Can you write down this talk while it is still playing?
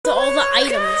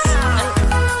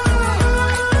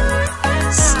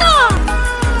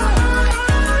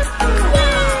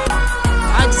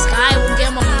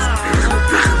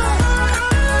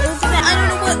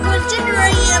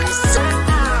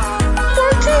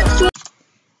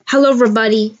Hello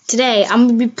everybody, today I'm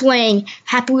going to be playing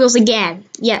Happy Wheels again,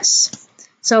 yes.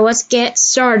 So let's get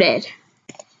started.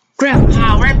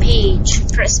 Grandpa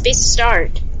Rampage, press space to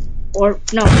start. Or,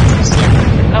 no,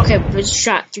 okay, but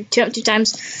shot two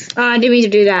times. I didn't mean to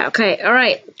do that, okay,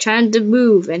 alright, trying to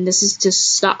move, and this is to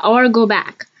stop, or go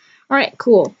back. Alright,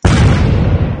 cool.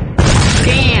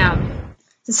 Damn,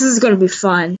 this is going to be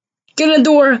fun. Get in the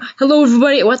door, hello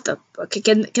everybody, what the, okay,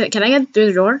 can I get through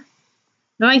the door?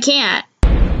 No, I can't.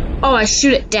 Oh, I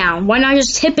shoot it down. Why not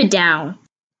just hip it down?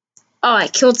 Oh, I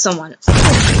killed someone.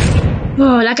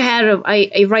 Oh, that guy had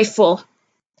a rifle.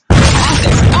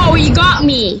 Oh, you got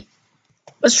me!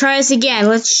 Let's try this again.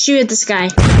 Let's shoot at this guy.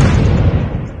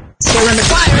 Let's get under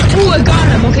fire. Ooh, I got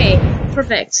him. Okay,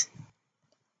 perfect.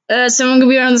 Someone gonna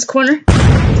be around this corner?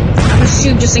 I'm gonna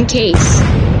shoot just in case.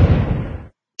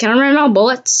 Can I run out of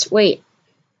bullets? Wait.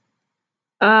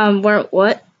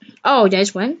 What? Oh, did I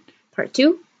just win? Part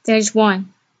 2? Did I just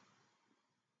won?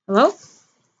 Hello?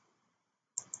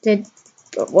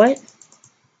 What?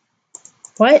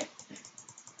 What?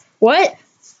 What?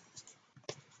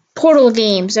 Portal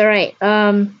games, alright,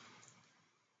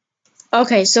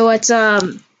 okay, so let's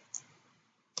do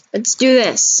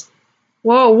this.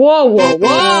 Whoa,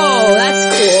 that's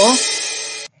cool.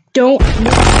 Don't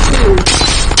move.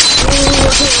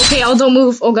 Okay, don't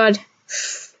move, oh god.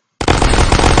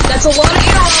 That's a lot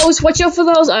of arrows, watch out for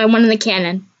those. I went in the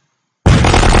cannon.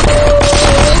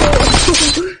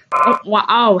 Oh,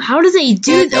 wow, how do they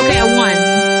do that? Okay, I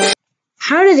won.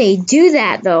 How do they do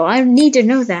that, though? I need to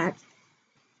know that.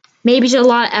 Maybe it's a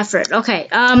lot of effort. Okay,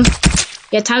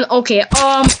 yeah, time, okay,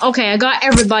 I got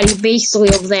everybody basically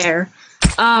over there.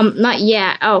 Not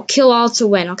yet. Oh, kill all to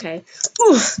win, okay.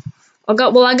 Oof.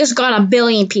 I just got a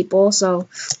billion people, so,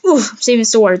 oof, I'm saving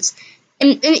swords.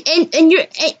 And your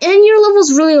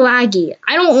level's really laggy.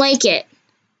 I don't like it.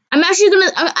 I'm actually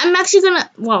gonna,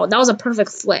 wow, that was a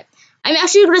perfect flip. I'm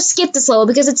actually gonna skip this level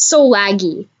because it's so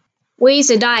laggy. Ways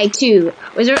to die too.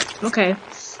 Was there? Okay.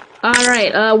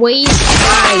 Alright, ways to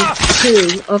die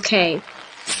too. Okay.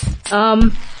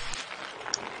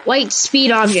 Light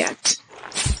speed object.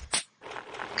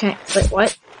 Okay, wait,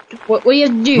 what? What do you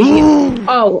have to do?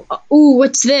 Oh, ooh,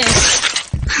 what's this?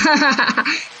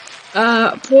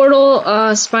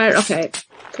 Portal, spider, okay.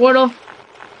 Portal.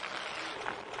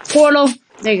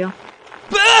 There you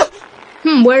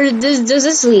go. Where does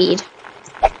this lead?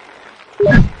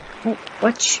 Oh,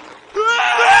 what?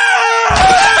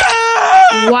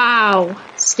 Wow,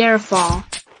 Starefall.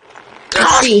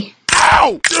 Let's see.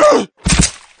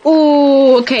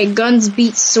 Ooh, okay, guns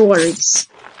beat swords.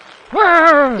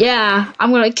 Yeah,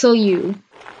 I'm gonna kill you.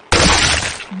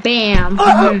 Bam.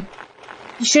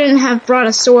 You shouldn't have brought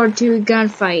a sword to a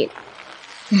gunfight.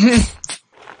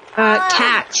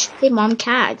 Catch. Hey, Mom,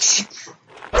 catch.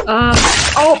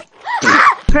 Oh,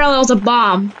 parallel to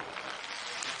bomb.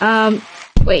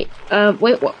 Wait,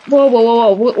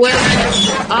 whoa, where?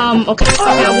 Okay,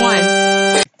 I got one.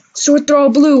 Sword throw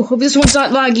blue. Hope this one's not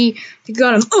laggy. You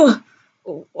got him.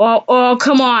 Oh,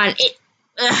 come on.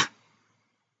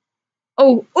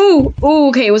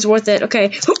 Okay, it was worth it.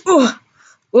 Okay. Oh,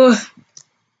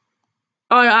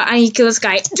 I need to kill this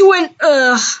guy.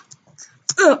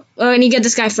 I need to get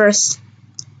this guy first.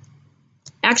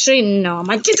 Actually, no, I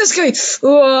might get this guy.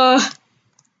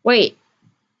 Wait,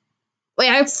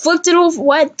 I flipped it over.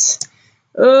 What?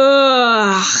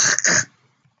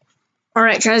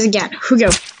 Alright, try this again. Here we go.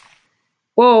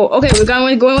 Whoa, okay, we're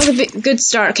going with a good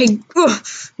start. Okay,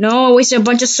 no, I wasted a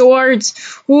bunch of swords.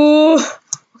 Ooh,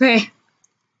 okay.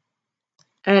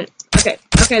 And, okay,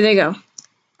 there you go.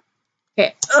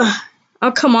 Okay,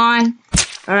 oh, come on.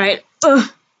 Alright,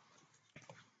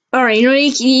 Alright, you know,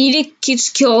 you need to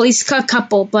just kill at least a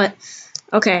couple, but,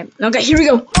 okay, here we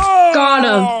go. Got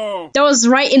him. That was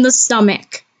right in the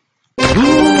stomach.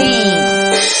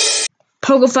 Dang.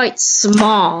 Pogo fight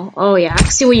small. Oh yeah, I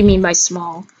can see what you mean by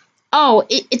small. Oh,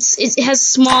 it has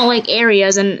small like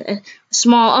areas and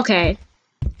small. Okay.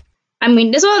 I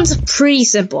mean, this one's pretty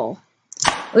simple.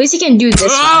 At least you can do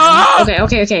this one.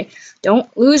 Okay. Don't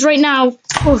lose right now.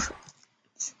 Oof.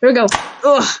 Here we go.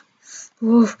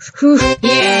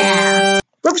 Yeah.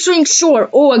 Rope swing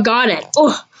short. Oh, I got it.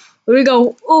 Here we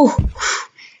go.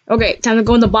 Okay, time to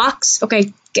go in the box.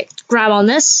 Okay, grab on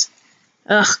this.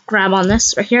 Grab on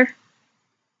this right here.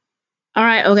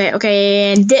 Alright,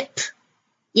 okay, and dip.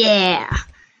 Yeah.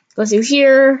 Go through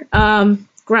here.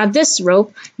 Grab this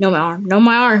rope. No, my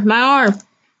arm.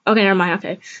 Okay, never mind,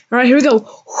 okay. Alright, here we go.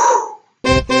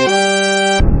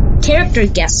 Character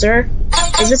guesser.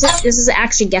 Is this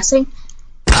actually guessing?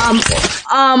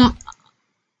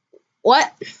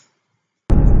 What?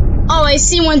 Oh, I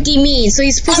see what he means. So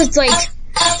he's supposed to, like,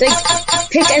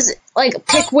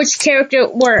 pick which character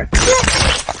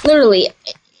works. Literally,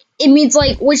 it means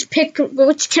like which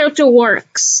character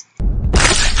works.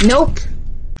 Nope.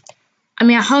 I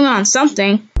mean, I hung on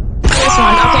something. This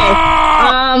one, okay.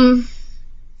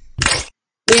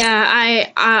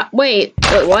 Yeah, wait,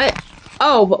 what?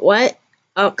 Oh, but what?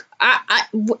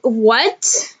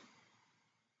 What?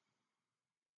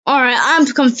 Alright, I'm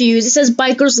confused. It says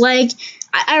biker's leg.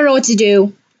 I don't know what to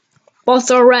do.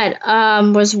 Both are red.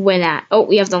 Where's win at? Oh,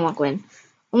 we have to unlock win.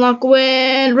 Unlock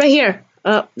win right here.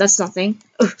 That's nothing.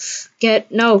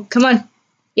 No, come on.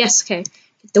 Yes, okay.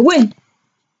 Get the win.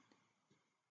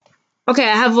 Okay,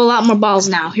 I have a lot more balls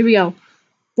now. Here we go.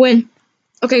 Win.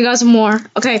 Okay, got some more.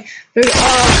 Okay, here we go.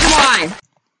 Oh, come on.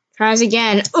 Try this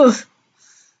again. Ugh.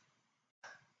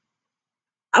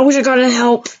 I wish I got any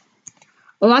help.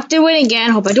 Unlock the win again.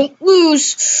 Hope I don't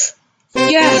lose.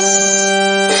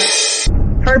 Yes.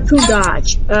 Harpoon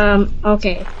dodge.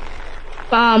 Okay.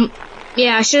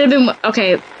 Yeah, I should have been.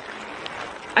 Okay.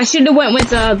 I should have went with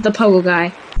the pogo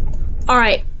guy. All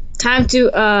right. Time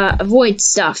to avoid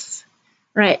stuff.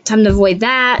 Right. Time to avoid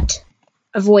that.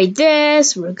 Avoid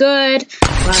this. We're good.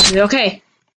 Okay.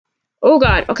 Oh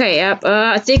god. Okay. Yep.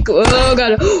 I think. Oh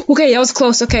god. Okay. That was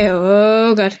close. Okay.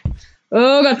 Oh god.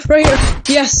 Oh god. Right here.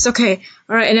 Yes. Okay.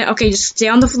 All right. And then, okay. Just stay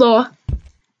on the floor.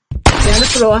 Stay on the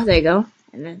floor. There you go.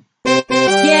 And then.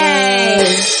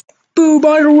 Yay! Boom!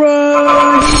 On the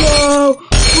run. Here we go.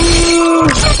 Woo.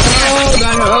 Oh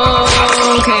god. Oh.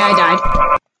 Okay. I died.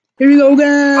 Here we go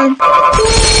again.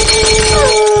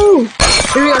 Woo.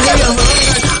 Here we go. Here we go.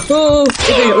 Oh,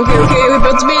 okay, we're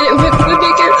about to make it, we're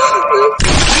make it.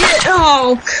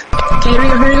 Oh, okay, here we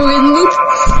go, in the loop.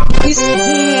 Please,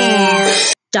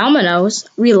 yeah. Dominoes,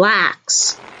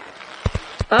 relax.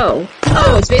 Oh,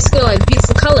 it's basically like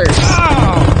beautiful colors.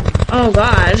 Oh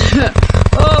god.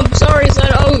 Oh, I'm sorry,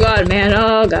 son. Oh god, man.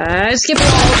 Oh god, I skipped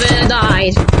all of it and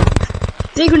died. I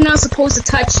think we're not supposed to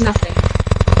touch nothing.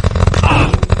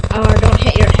 Or don't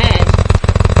hit your head.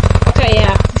 Okay,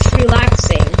 yeah, it's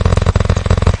relaxing.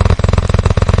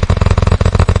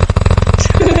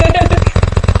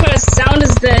 What sound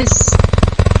is this?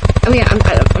 I mean, I'm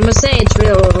gonna say it's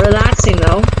real relaxing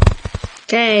though.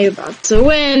 Okay, about to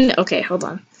win. Okay, hold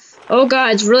on. Oh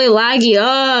god, it's really laggy.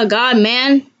 Oh god,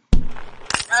 man.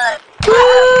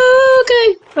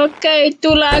 Okay,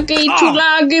 too laggy,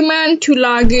 man. Too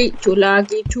laggy.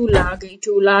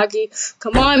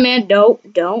 Come on, man.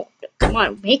 Don't. Come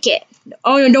on, make it.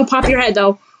 Oh no, don't pop your head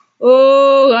though.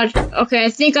 Oh god. Okay, I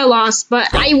think I lost,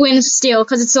 but I win still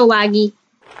because it's so laggy.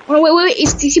 Oh wait.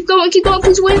 Keep going,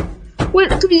 please win.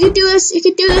 Wait, you can do this.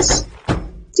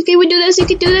 Okay, we do this. You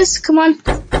can do this. Come on.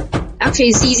 Actually,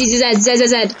 it's easy.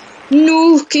 Z.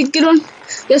 No, okay, get on.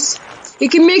 Yes, you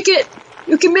can make it.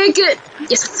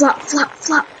 Yes, flop.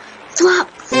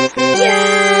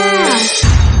 Yeah.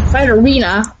 Fight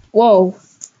arena. Whoa.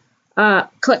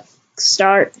 Click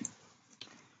start.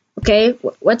 Okay,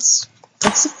 what's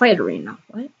the fight arena?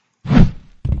 What?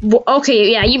 Well,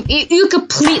 okay, yeah, you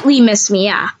completely missed me.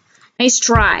 Yeah, nice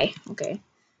try. Okay,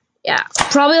 yeah,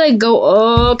 probably like go.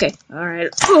 Oh, okay, all right.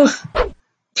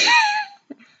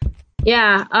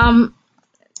 Yeah.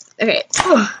 Okay.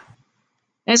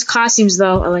 Nice costumes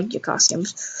though. I like your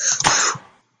costumes.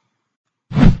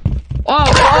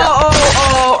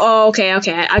 Oh. Okay.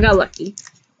 I got lucky.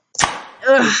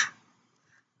 Ugh.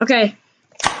 Okay.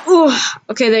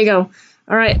 Okay, there you go.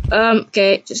 All right.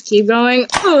 Okay, just keep going.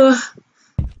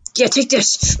 Yeah, take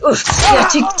this. Yeah,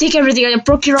 take everything. I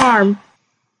broke your arm.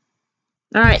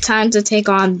 All right, time to take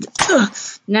on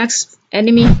next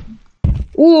enemy.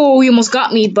 Ooh, you almost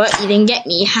got me, but you didn't get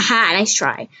me. Haha, nice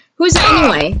try. Who is that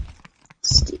anyway?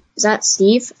 Is that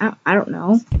Steve? I don't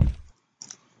know.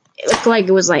 It looked like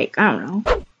it was like, I don't know.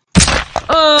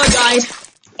 Oh, I died.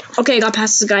 Okay, got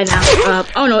past this guy now.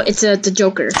 Oh no, it's the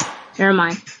Joker. Never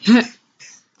mind.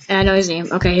 I know his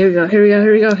name. Okay, here we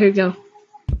go.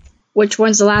 Which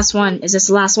one's the last one? Is this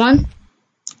the last one?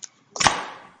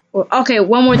 Okay,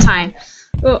 one more time.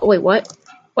 Oh, wait, what?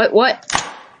 What?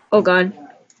 Oh god.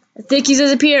 I think he's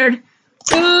disappeared.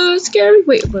 Oh, scary.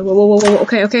 Wait, whoa.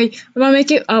 Okay. We're gonna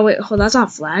make it. Oh, wait, hold on, that's not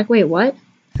a flag. Wait, what?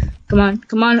 Come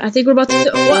on. I think we're about to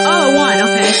do. Oh, one.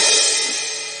 Okay.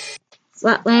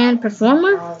 Flatland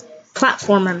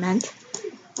platformer meant.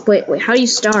 Wait, how do you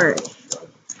start?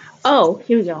 Oh,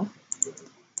 here we go.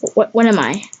 What am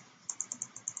I?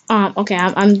 Okay,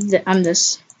 I'm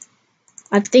this.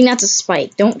 I think that's a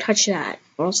spike. Don't touch that.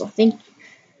 Or else I think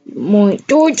more.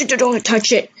 Don't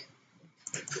touch it.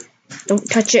 Don't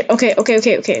touch it. Okay.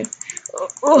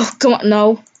 Oh, come on,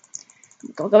 no.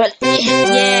 Come on.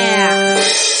 Yeah.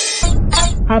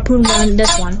 Harpoon one.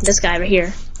 This guy right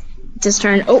here. It's his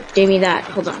turn. Oh, gave me that.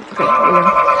 Hold on. Okay,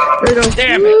 here we go.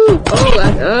 Damn it.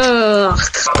 Oh,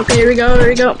 okay, here we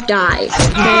go. Die.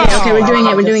 Okay, we're doing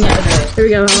it. Here we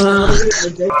go.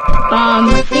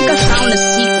 I think I found a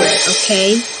secret,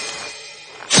 okay?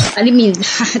 I didn't mean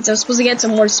that. I was supposed to get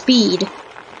some more speed.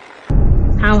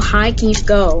 How high can you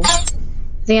go? I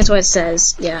think that's what it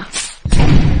says. Yeah.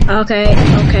 Okay,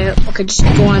 just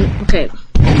go on. Okay.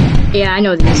 Yeah, I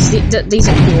know these. These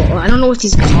are cool. I don't know what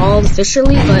these are called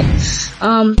officially, but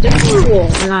they're cool.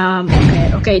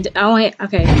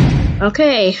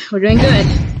 Okay, we're doing good.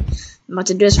 I'm about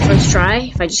to do this first try.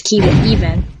 If I just keep it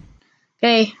even.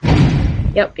 Okay.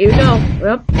 Yep, here we go.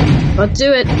 Yep. Let's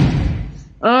do it.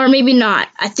 Or maybe not.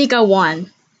 I think I won.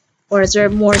 Or is there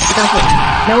more stuff?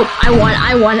 Nope, I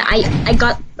won.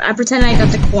 I pretend I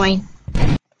got the coin.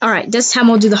 Alright, this time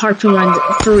we'll do the harpoon run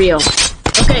for real.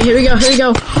 Okay, here we go.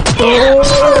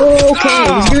 Oh,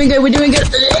 okay, we're doing good.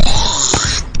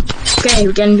 Okay,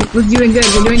 we're doing good.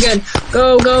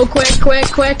 Go,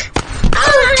 quick.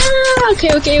 Ah, okay,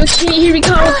 here we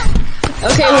go.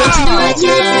 Okay, let's do it,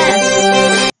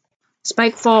 yes!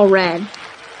 Spike fall red.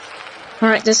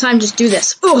 Alright, this time just do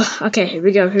this. Ooh, okay, here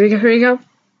we go.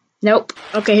 Nope.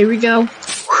 Okay, here we go.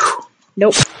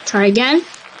 Nope. Try again.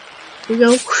 Here we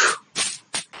go.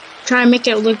 Try to make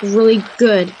it look really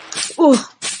good. Ooh.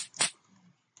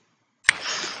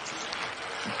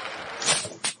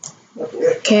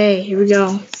 Okay, here we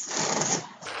go.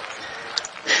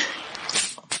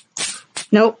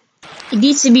 Nope. It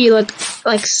needs to be like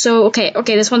so. Okay,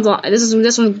 this one's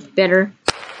better.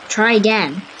 Try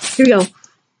again. Here we go.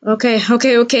 Okay.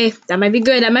 That might be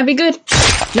good.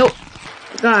 Nope.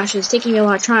 Gosh, it's taking me a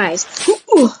lot of tries.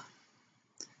 Ooh.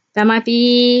 That might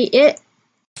be it.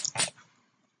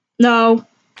 No.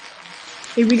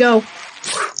 Here we go.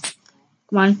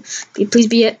 Come on. Please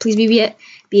be it.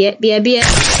 Be it.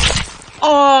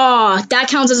 Oh, that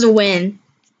counts as a win.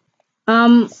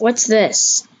 What's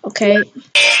this? Okay.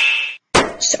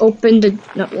 Just open the...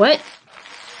 No, what?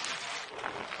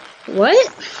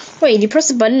 Wait, you press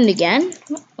the button again?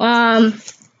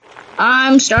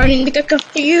 I'm starting to get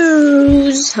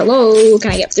confused. Hello,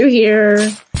 can I get through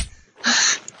here?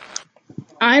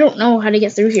 I don't know how to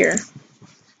get through here.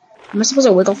 Am I supposed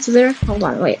to wiggle through there? Hold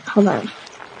on.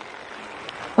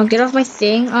 I'll get off my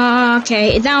thing.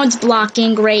 Okay, now it's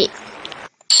blocking. Great.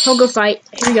 Pogo fight.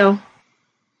 Here we go.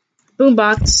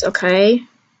 Boombox. Okay.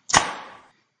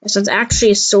 This one's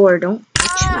actually a sword. Don't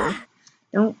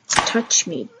touch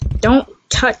me.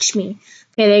 Okay,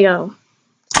 there you go.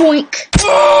 Boink.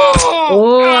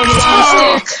 Oh, I'm a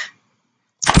stick.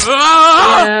 I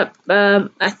have a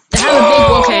big.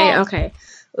 Okay.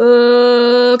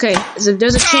 Okay. So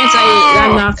there's a chance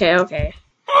I'm not okay.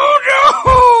 Oh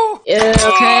no! Yeah.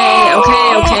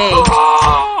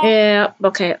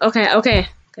 Okay.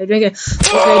 Doing good. Okay,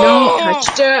 don't touch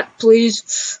that,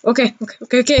 please. Okay.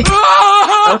 Okay.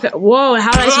 Whoa,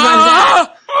 how did I survive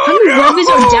that? How many weapons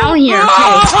are down here?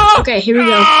 Okay, here we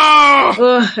go.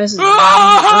 Oh, this is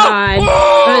God.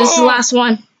 This is the last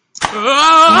one.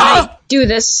 I might do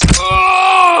this.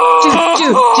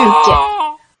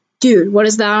 Dude, what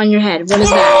is that on your head? What is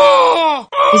that?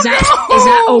 Is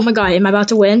that? Oh my God, am I about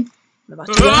to win? Yes,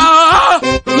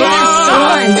 I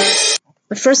won.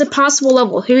 But first, a possible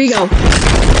level. Here we go.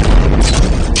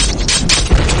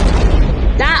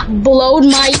 That blowed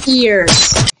my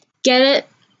ears. Get it?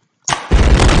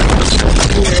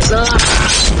 Ears.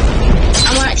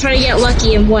 I want to try to get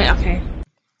lucky and win. Okay.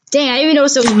 Dang, I didn't even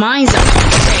notice those mines up.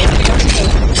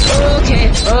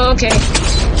 Okay.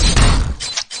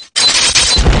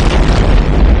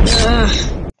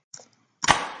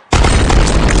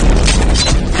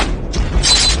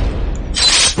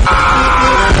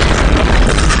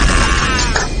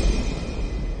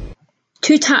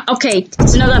 Okay,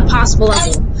 it's another impossible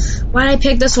level. Why did I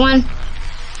pick this one?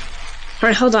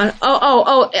 Alright, hold on.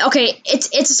 Oh, okay, it's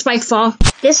a spike fall.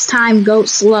 This time, go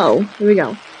slow. Here we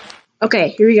go. Okay,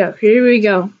 here we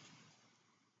go.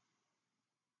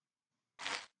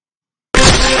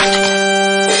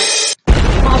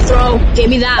 Ball throw. Give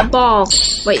me that ball.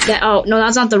 Wait, oh, no,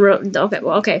 that's not the road. Okay,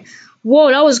 well, okay. Whoa,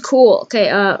 that was cool.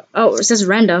 Okay, oh, it says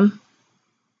random.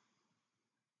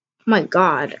 Oh my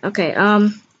God. Okay,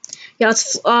 yeah,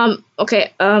 let's,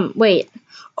 okay, wait.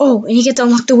 Oh, and you get to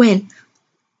unlock the win.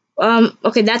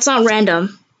 Okay, that's not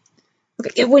random.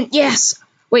 Okay, it went, yes.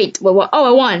 Wait, what? Oh,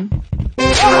 I won.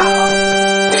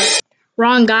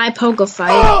 Wrong guy, pogo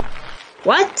fight.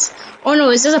 What? Oh no,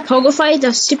 is this a pogo fight?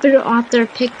 The stupid author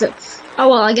picked the... Oh,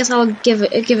 well, I guess I'll give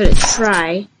it a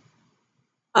try.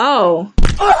 Oh.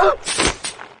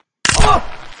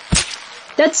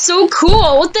 That's so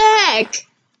cool, what the heck?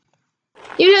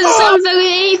 You doesn't sound like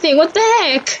anything. What the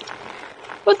heck?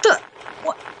 What the?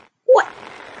 What? What?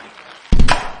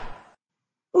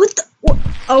 What the? What?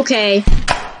 Okay.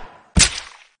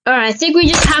 Alright, I think we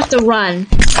just have to run.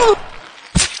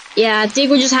 Yeah, I think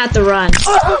we just have to run.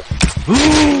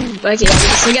 Okay,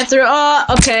 so get through. Oh,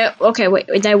 okay, wait,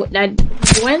 did I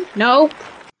win? No?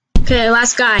 Okay,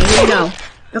 last guy, here we go.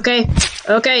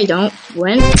 Okay, don't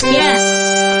win.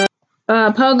 Yes!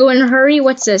 Pogo in a hurry,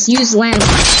 what's this? Use landmine.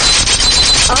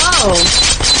 Oh!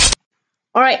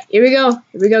 Alright, here we go,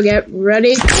 get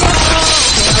ready. Okay,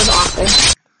 that was awful.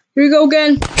 Here we go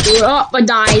again. Oh, I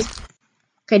died.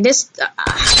 Okay, this,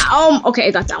 okay,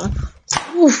 I got that one.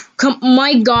 Oof,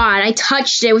 my god, I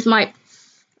touched it with my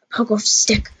pogo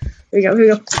stick. Here we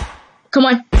go. Come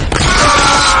on.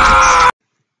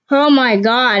 Oh my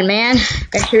god, man.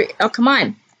 Okay, come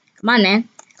on, man.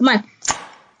 Come on.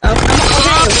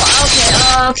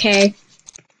 Oh, okay.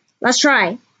 Let's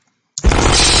try.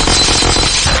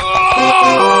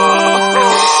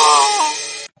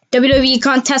 WWE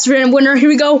contest winner, here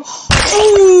we go.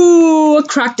 Ooh, I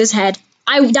cracked his head.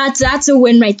 That's a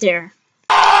win right there.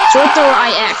 Short throw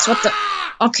IX, what the?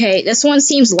 Okay, this one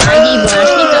seems laggy, but I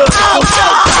think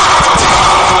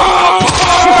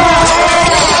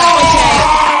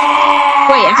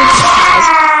Wait, I think it's guys.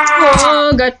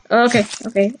 Oh, good.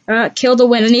 Okay. Kill the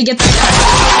win. I need to get the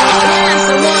yes,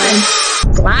 I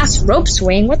won. Glass rope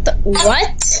swing. What the?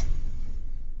 What?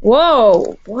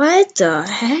 Whoa. What the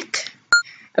heck?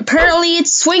 Apparently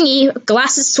it's swingy.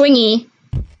 Glass is swingy.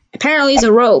 Apparently it's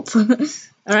a rope.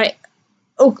 Alright.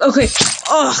 Oh, okay.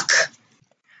 Ugh.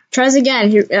 Try this again.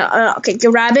 Here. Okay,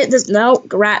 grab it. No,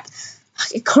 grab.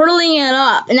 Okay, curling it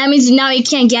up. And that means now you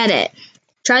can't get it.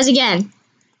 Try this again.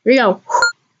 Here we go.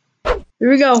 Here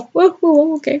we go.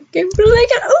 Whoa, okay.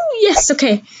 Oh, yes,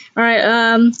 okay. Alright,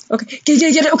 okay.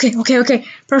 Get it. Okay.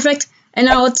 Perfect. And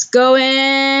now let's go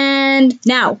in.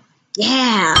 Now.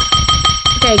 Yeah.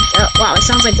 Okay, wow, it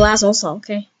sounds like glass also.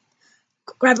 Okay.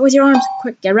 Grab it with your arms.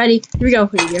 Quick, get ready. Here we go.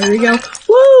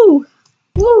 Woo!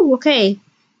 Woo, okay.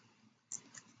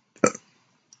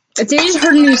 I think I just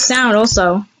heard a new sound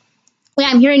also. Yeah,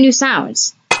 I'm hearing new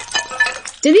sounds.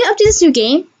 Did they update this new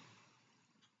game?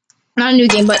 Not a new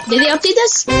game, but did they update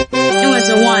this? It was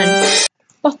a one.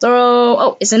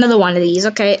 Oh, it's another one of these.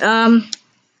 Okay,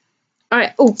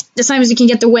 alright, oh, this time you can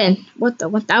get the win. What the?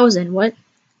 1,000, what?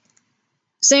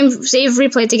 Save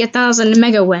replay to get 1,000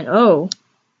 mega win. Oh.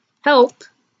 Help.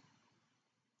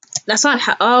 That's not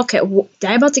how. Oh, okay,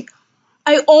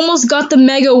 I almost got the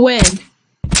mega win.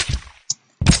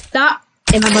 Am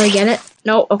I gonna get it?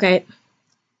 No, okay.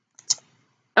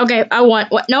 Okay, I won.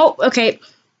 What? No, okay.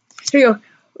 Here you go.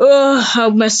 Ugh, I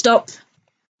messed up.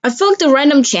 I feel like the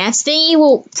random chance thingy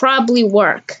will probably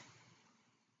work.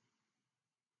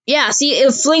 Yeah, see,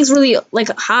 it flings really, like,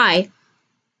 high.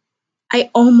 I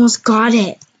almost got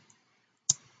it.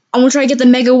 I'm gonna try to get the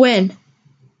mega win.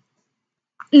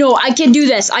 No, I can do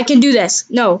this.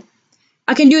 No.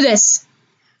 I can do this.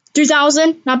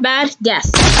 3,000, not bad.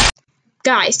 Death.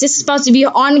 Guys, this is about to be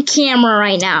on camera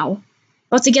right now.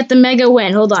 About to get the mega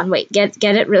win. Hold on, wait. Get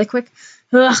it really quick.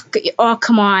 Ugh, oh,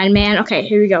 come on, man. Okay,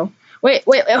 here we go. Wait,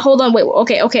 hold on, wait.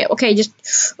 Okay, just,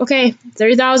 okay.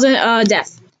 30,000,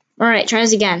 death. Alright, try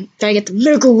this again. Try to get the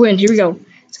mega win. Here we go.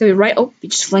 It's gonna be right, oh, you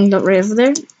just flinged up right over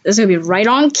there. It's gonna be right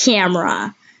on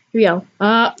camera. Here we go.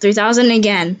 3,000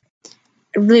 again.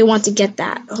 I really want to get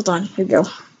that. Hold on, here we go.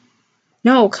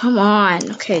 No, come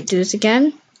on. Okay, do this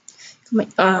again. Come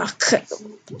on.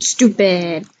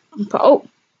 Stupid. Oh.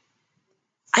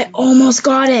 I almost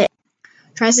got it.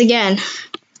 Try this again.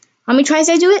 How many tries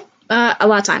did I do it? A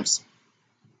lot of times.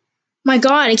 My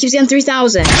god, it keeps getting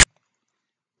 3,000.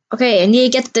 Okay, I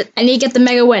need to get the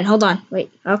mega win. Hold on.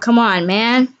 Wait. Oh, come on,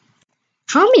 man.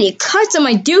 How many cuts am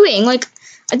I doing? Like,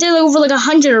 I did over like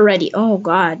 100 already. Oh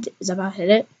god, is that about to hit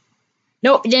it?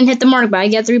 Nope, it didn't hit the mark, but I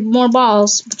get 3 more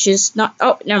balls, which is not.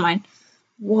 Oh, never mind.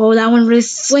 Whoa, that one really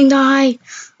flinged high.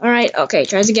 Alright, okay,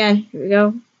 try this again. Here we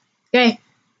go. Okay.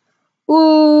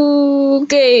 Ooh,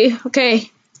 okay.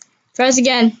 Try this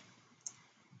again.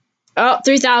 Oh,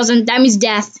 3,000. That means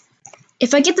death.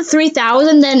 If I get the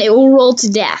 3,000, then it will roll to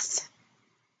death.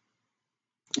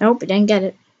 Nope, I didn't get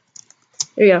it.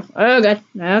 Here we go. Oh, good.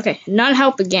 Okay, not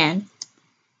help again.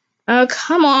 Oh,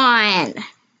 come on.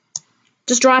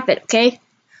 Just drop it, okay?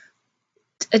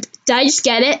 Did I just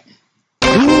get it?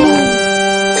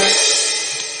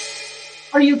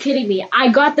 Are you kidding me? I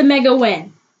got the mega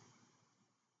win.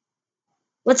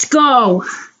 Let's go.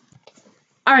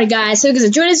 Alright guys, so you guys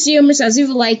enjoyed this video, make sure to leave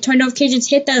a like, turn notifications,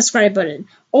 hit that subscribe button.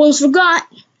 Almost forgot.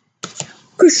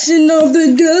 Question of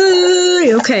the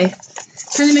day. Okay.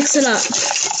 Trying to mix it up.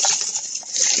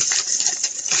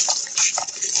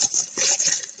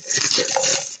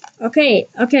 Okay,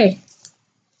 okay.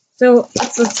 So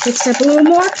let's fix up a little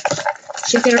more.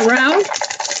 Shift it around.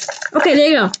 Okay, there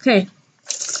you go. Okay.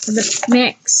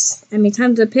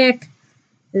 Time to pick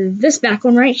this back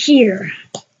one right here.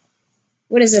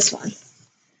 What is this one?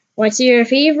 What's your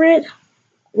favorite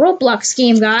Roblox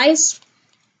game, guys?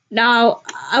 Now,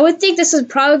 I would think this is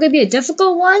probably going to be a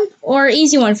difficult one or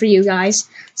easy one for you guys.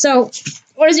 So,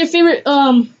 what is your favorite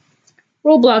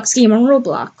Roblox game on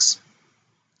Roblox?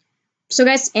 So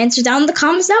guys, answer down in the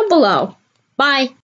comments down below. Bye.